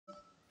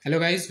Hello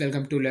guys,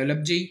 welcome to Level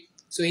Up JEE.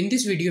 So in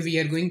this video we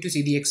are going to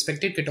see the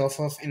expected cutoff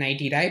of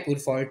NIT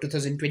Raipur for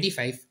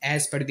 2025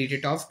 as per the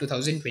data of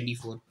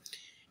 2024.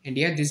 And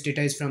yeah, this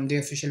data is from the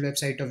official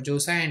website of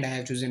JOSAA and I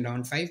have chosen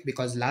round 5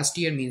 because last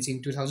year means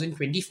in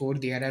 2024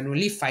 there are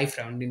only 5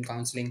 rounds in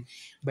counseling,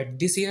 but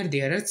this year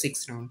there are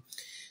 6 rounds.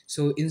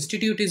 So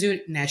institute is your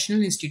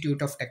National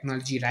Institute of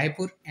Technology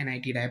Raipur,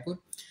 NIT Raipur.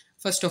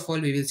 First of all,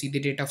 we will see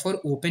the data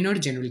for open or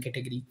general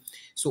category.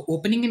 So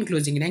opening and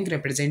closing rank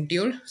represent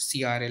your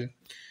CRL.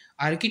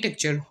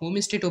 Architecture,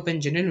 Home State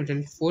Open General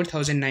Neutral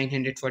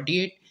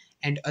 4948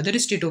 and other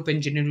state open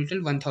general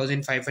neutral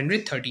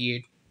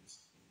 1538.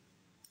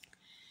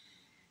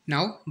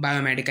 Now,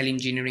 biomedical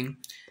engineering.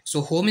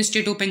 So, home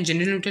state open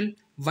general neutral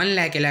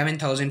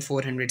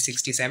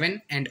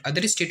 1,11,467 and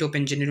other state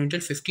open general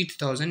neutral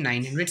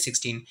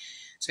 52,916.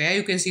 So, here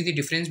you can see the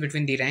difference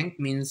between the rank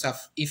means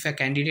of if a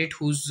candidate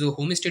whose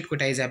home state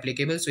quota is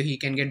applicable, so he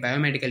can get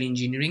biomedical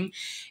engineering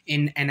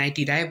in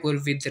NIT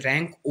Raipur with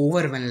rank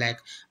over 1 lakh.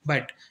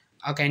 But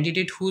a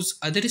candidate whose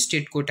other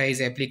state quota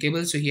is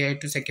applicable, so he had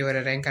to secure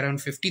a rank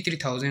around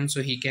 53,000,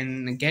 so he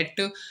can get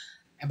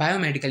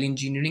biomedical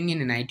engineering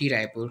in NIT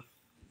Raipur.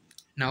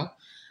 Now,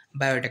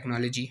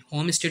 biotechnology,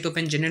 home state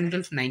open general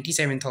neutral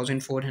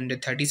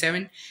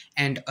 97,437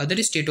 and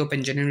other state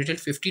open general neutral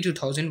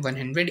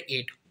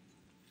 52,108.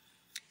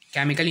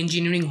 Chemical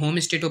engineering, home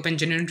state open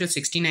general neutral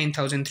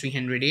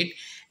 69,308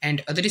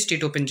 and other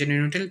state open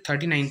general neutral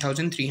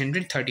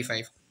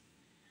 39,335.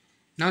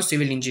 Now,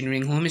 civil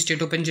engineering, home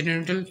state open general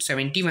neutral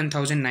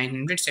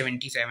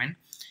 71,977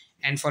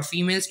 and for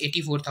females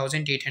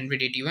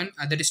 84,881,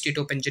 other state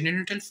open general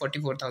neutral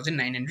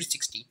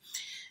 44,960.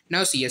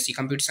 Now CSE,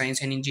 Computer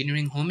Science and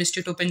Engineering, home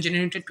state open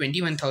general neutral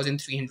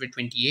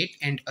 21,328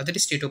 and other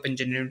state open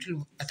general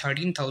neutral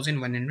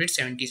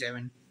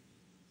 13,177.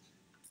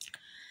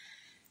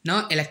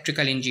 Now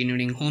electrical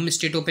engineering, home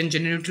state open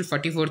general neutral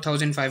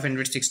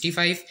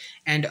 44,565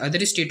 and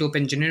other state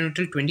open general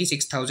neutral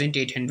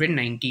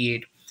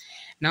 26,898.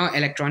 Now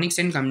electronics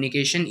and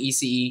communication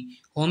ECE,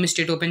 home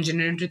state open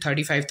general neutral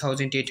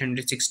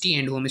 35,860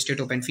 and home state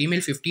open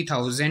female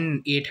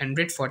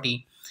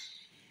 50,840.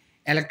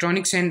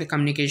 Electronics and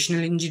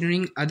Communicational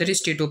Engineering, other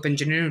state open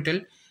general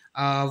neutral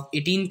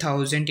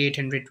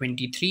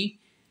 18,823.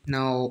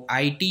 Now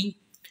IT,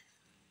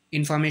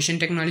 Information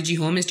Technology,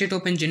 home state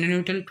open general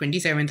neutral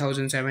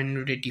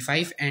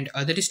 27,785 and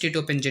other state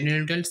open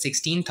general neutral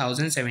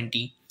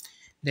 16,070.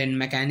 Then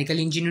Mechanical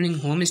Engineering,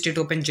 home state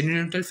open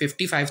general neutral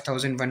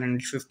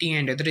 55,150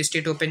 and other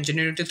state open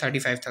general neutral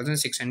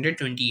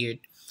 35,628.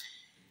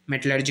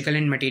 Metallurgical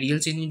and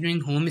Materials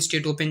Engineering, home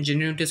state open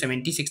general neutral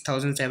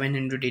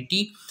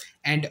 76,780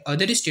 and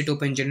other state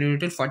open general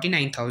neutral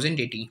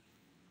 49,080.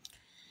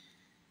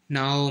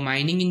 Now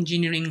mining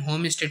engineering,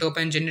 home state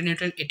open general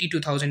neutral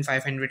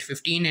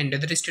 82,515 and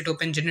other state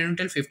open general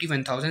neutral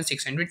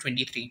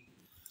 51,623.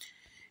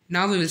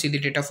 Now we will see the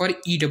data for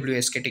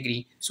EWS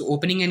category. So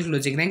opening and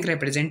closing rank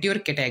represent your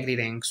category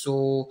rank.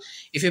 So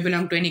if you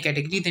belong to any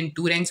category, then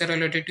 2 ranks are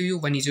allotted to you.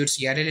 One is your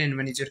CRL and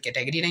one is your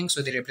category rank.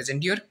 So they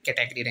represent your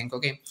category rank.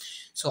 Okay.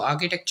 So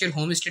architecture,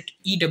 home state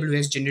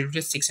EWS general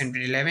neutral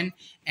 611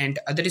 and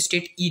other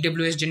state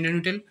EWS general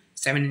neutral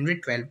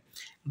 712.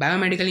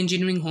 Biomedical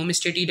engineering, home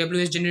state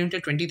EWS general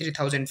neutral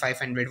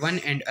 23,501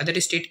 and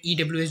other state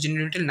EWS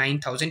general neutral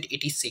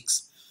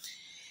 9,086.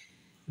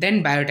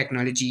 Then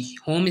biotechnology,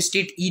 home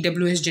state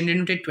EWS general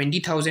neutral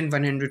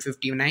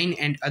 20,159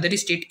 and other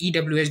state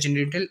EWS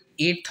general neutral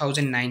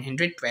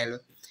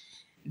 8,912.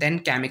 Then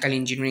chemical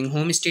engineering,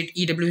 home state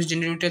EWS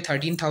general neutral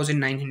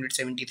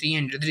 13,973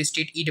 and other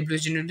state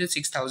EWS general neutral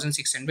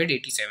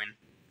 6,687.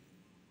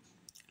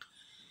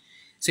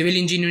 Civil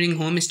engineering,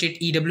 home state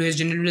EWS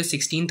general neutral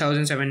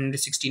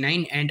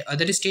 16,769 and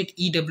other state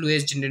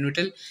EWS general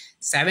neutral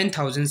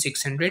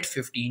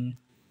 7,615.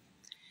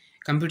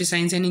 Computer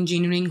Science and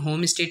Engineering,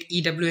 home state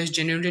EWS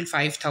general neutral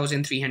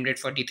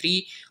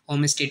 5,343,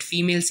 home state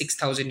female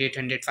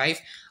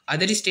 6,805,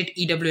 other state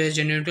EWS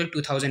general neutral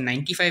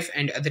 2,095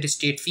 and other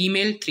state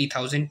female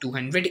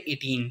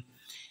 3,218.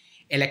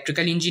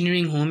 Electrical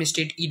engineering, home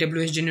state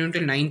EWS general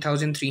neutral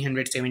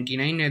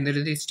 9,379 and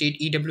other state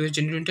EWS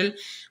general neutral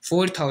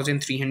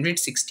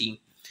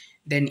 4,360.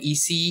 Then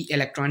EC,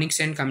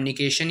 Electronics and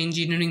Communication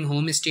Engineering,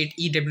 home state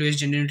EWS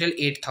general neutral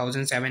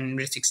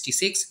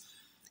 8,766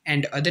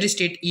 and other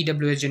state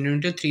EWS general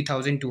neutral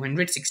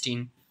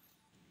 3,216.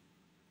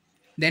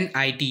 Then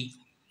IT,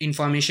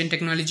 Information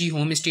Technology,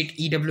 home state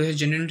EWS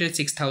general neutral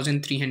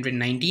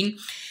 6,319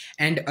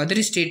 and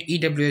other state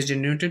EWS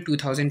general neutral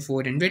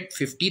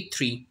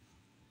 2,453.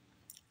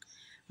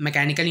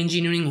 Mechanical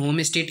Engineering,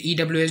 home state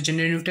EWS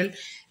general neutral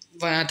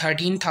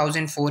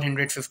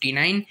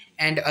 13,459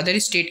 and other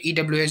state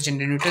EWS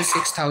general neutral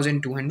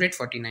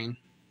 6,249.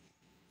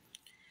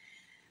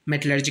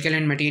 Metallurgical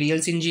and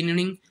Materials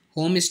Engineering,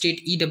 home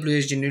state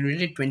EWS general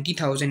neutral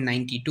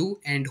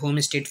 20,092 and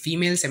home state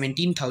female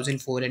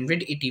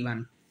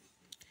 17,481.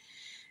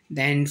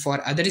 Then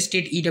for other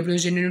state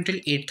EWS general neutral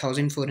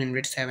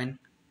 8,407.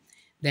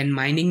 Then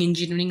mining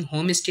engineering,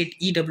 home state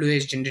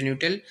EWS general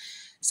neutral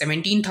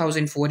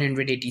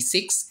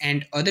 17,486,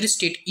 and other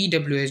state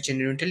EWS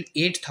general neutral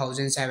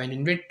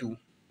 8,702.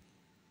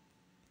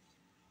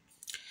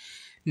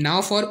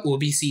 Now for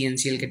OBC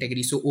NCL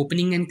category. So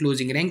opening and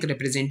closing rank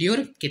represent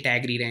your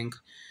category rank.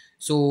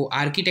 So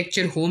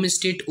architecture home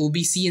state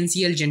OBC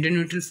NCL gender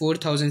neutral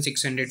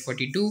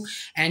 4,642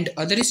 and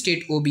other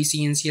state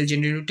OBC NCL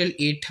gender neutral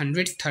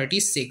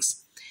 836.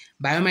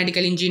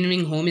 Biomedical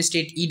engineering home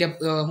state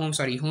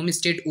home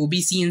state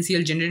OBC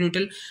NCL gender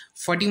neutral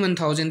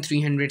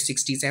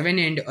 41,367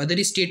 and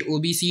other state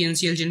OBC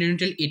NCL gender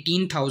neutral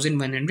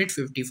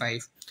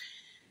 18,155.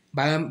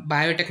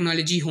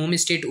 Biotechnology home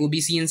state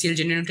OBC NCL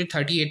gender neutral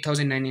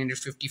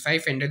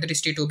 38,955 and other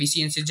state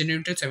OBC NCL gender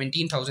neutral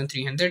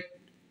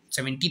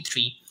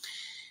 17,373.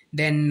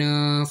 Then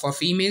for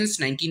females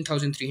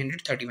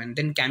 19,331.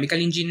 Then chemical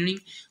engineering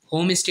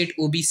home state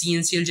OBC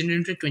NCL gender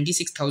neutral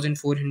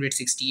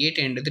 26,468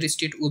 and other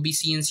state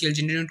OBC NCL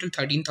gender neutral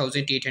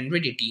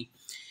 13,880.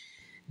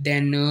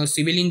 Then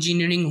civil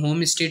engineering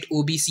home state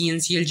OBC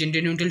NCL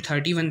gender neutral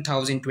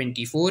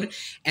 31,024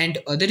 and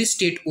other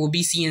state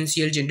OBC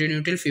NCL gender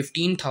neutral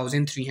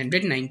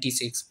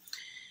 15,396.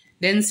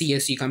 Then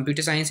CSE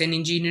computer science and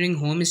engineering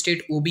home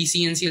state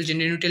OBC NCL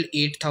gender neutral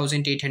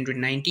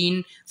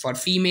 8,819 for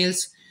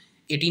females,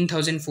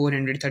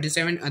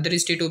 18,437, other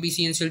state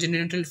OBC NCL gender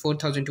neutral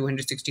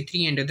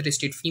 4,263 and other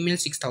state female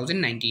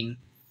 6,019.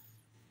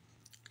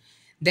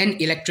 Then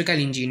electrical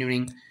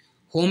engineering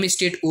home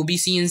state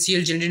OBC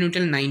NCL gender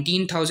neutral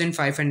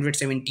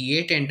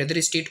 19,578 and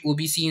other state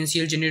OBC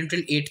NCL gender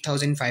neutral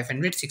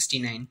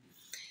 8,569.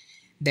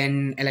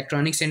 Then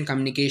electronics and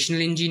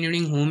communicational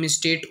engineering home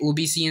state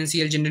OBC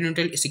NCL gender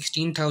neutral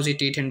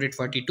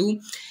 16,842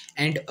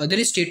 and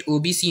other state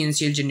OBC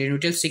NCL gender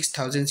neutral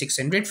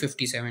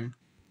 6,657.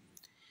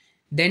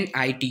 Then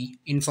IT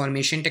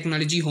information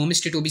technology home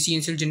state OBC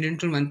NCL gender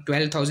neutral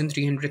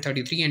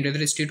 12,333 and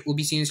other state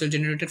OBC NCL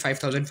gender neutral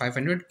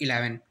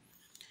 5,511.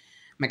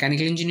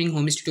 Mechanical engineering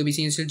home state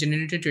OBC NCL gender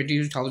neutral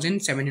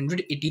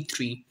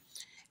 22,783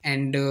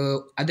 and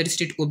other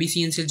state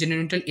OBC NCL gender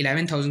neutral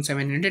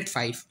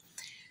 11,705.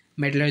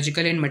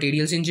 Metallurgical and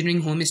materials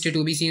engineering home state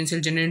OBC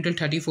NCL gender neutral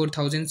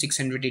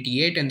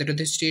 34,688 and the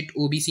other state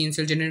OBC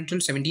NCL gender neutral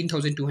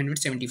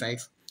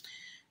 17,275.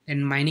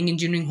 And mining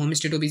engineering home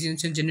state OBC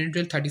NCL gender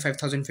neutral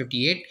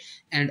 35,058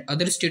 and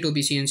other state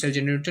OBC NCL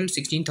gender neutral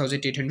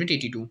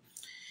 16,882.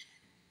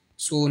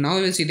 So now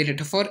we will see the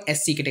data for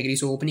SC category.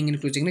 So opening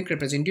and closing rank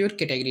represent your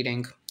category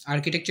rank.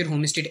 Architecture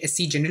home state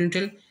SC general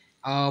neutral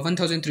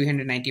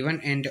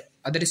 1,391 and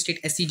other state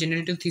SC general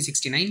neutral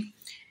 369.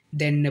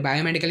 Then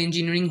biomedical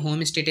engineering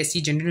home state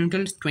SC general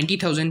neutral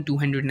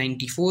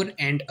 20,294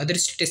 and other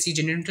state SC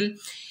general neutral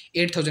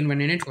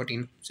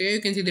 8,114. So here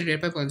you can see the data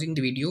by pausing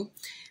the video.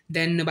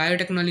 Then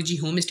biotechnology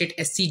home state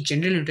SC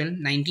general neutral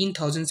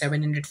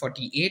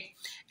 19,748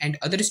 and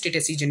other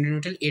state SC general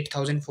neutral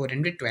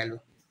 8,412.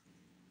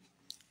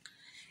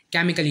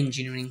 Chemical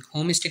engineering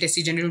home state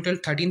SC general neutral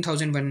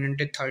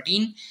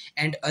 13,113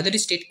 and other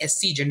state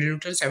SC general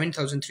neutral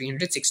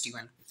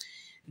 7,361.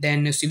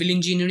 Then civil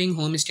engineering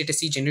home state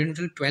SC general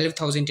neutral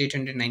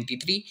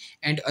 12,893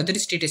 and other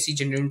state SC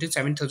general neutral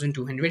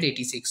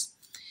 7,286.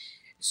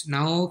 So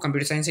now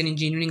computer science and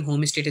engineering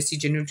home state SC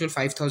general neutral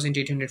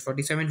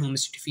 5,847, home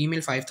state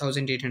female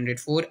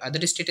 5,804,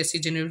 other state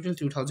SC general neutral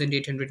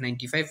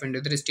 2,895 and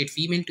other state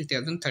female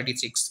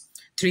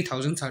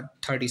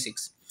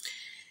 3,036.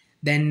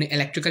 Then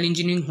electrical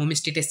engineering home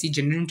state SC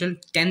general neutral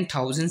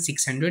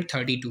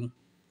 10,632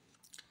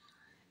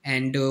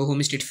 and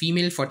home state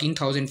female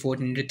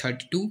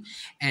 14,432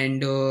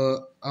 and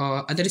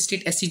other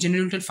state SC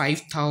general neutral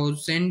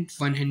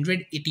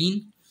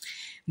 5,118.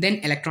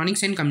 Then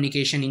electronics and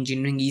communication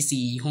engineering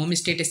ECE home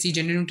state SC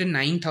general neutral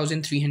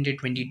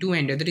 9,322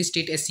 and other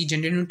state SC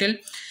general neutral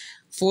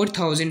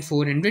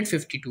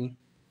 4,452.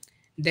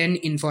 Then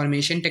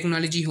information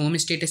technology home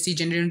state SC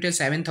general neutral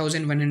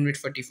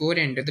 7,144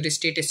 and other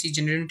state SC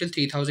general neutral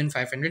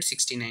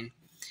 3,569.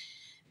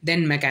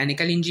 Then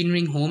mechanical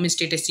engineering home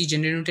state SC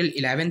general neutral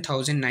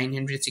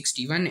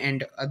 11,961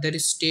 and other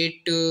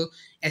state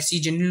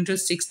SC general neutral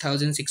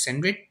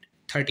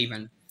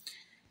 6,631.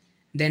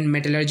 Then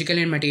metallurgical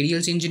and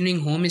materials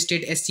engineering home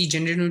state SC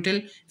general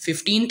neutral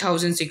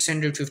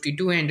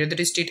 15,652 and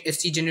other state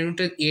SC general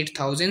neutral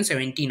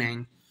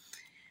 8,079.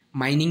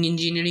 Mining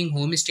engineering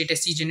home state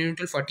SC general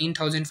neutral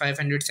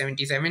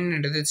 14,577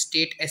 and other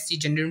state SC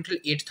general neutral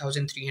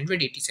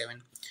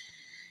 8,387.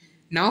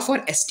 Now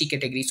for ST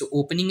category. So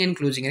opening and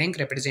closing rank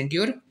represent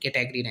your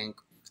category rank.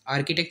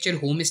 Architecture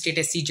home state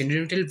SC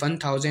general neutral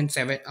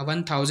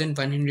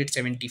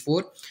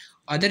 1,174.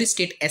 Other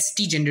state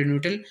ST general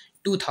neutral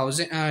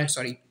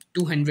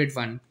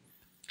 201.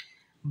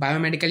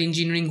 Biomedical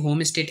engineering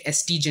home state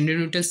ST general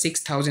neutral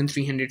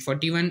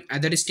 6,341.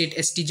 Other state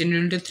ST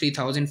general neutral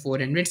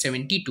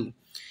 3,472.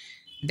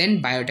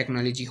 Then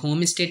biotechnology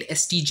home state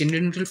ST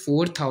general neutral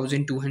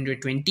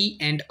 4,220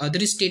 and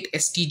other state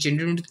ST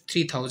general neutral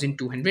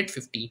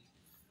 3,250.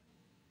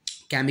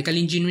 Chemical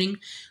Engineering,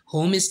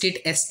 Home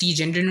State ST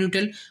Gender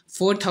Neutral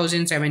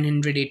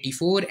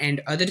 4784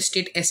 and other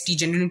state ST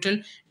Gender Neutral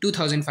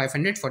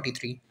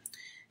 2543.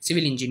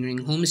 Civil Engineering,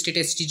 Home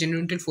State ST Gender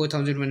Neutral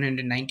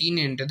 4119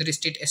 and other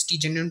state ST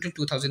Gender Neutral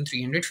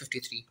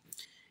 2353.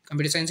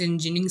 Computer Science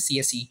Engineering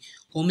CSE,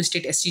 Home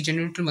State ST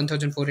Gender Neutral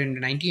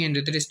 1490 and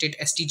other state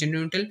ST Gender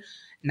Neutral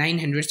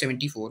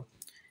 974.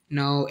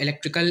 Now,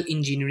 Electrical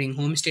Engineering,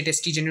 Home State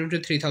ST Gender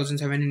Neutral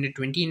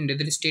 3720 and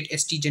other state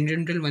ST Gender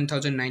Neutral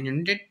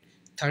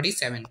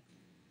 1937.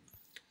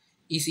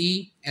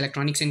 ECE,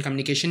 Electronics and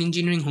Communication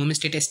Engineering, Home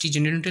State ST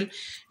Gender Neutral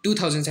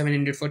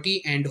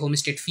 2740 and Home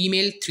State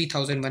Female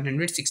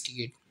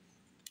 3168.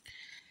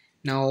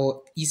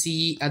 Now,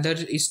 ECE Other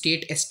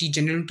State ST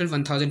Gender Neutral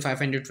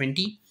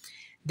 1520.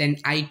 Then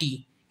IT,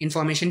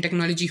 Information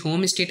Technology,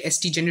 Home State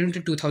ST Gender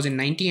Neutral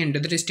 2090 and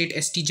other state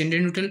ST Gender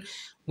Neutral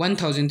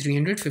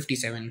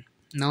 1357.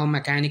 Now,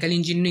 Mechanical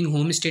Engineering,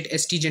 Home State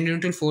ST Gender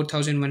Neutral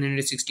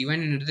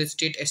 4161 and other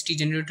state ST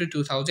Gender Neutral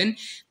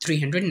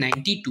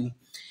 2392.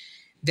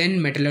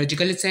 Then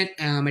Metallurgical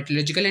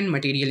and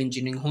Material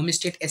Engineering, Home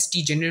State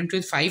ST Gender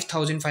Neutral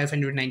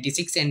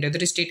 5596 and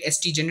other state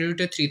ST Gender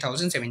Neutral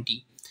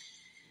 3070.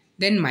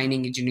 Then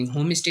Mining Engineering,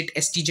 Home State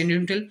ST Gender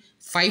Neutral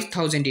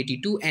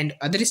 5082 and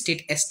other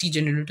state ST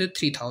Gender Neutral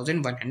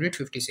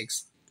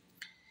 3156.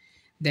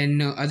 Then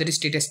other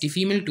state ST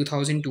Female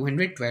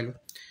 2212.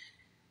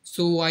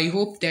 So I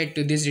hope that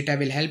this data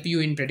will help you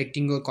in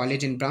predicting your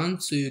college and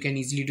branch, so you can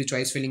easily do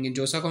choice filling in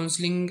JOSAA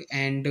Counselling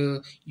and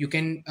you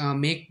can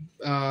make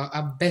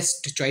a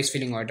best choice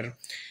filling order.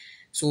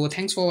 So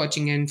thanks for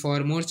watching, and for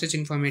more such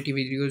informative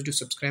videos do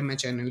subscribe my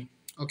channel.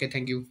 Okay,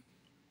 thank you.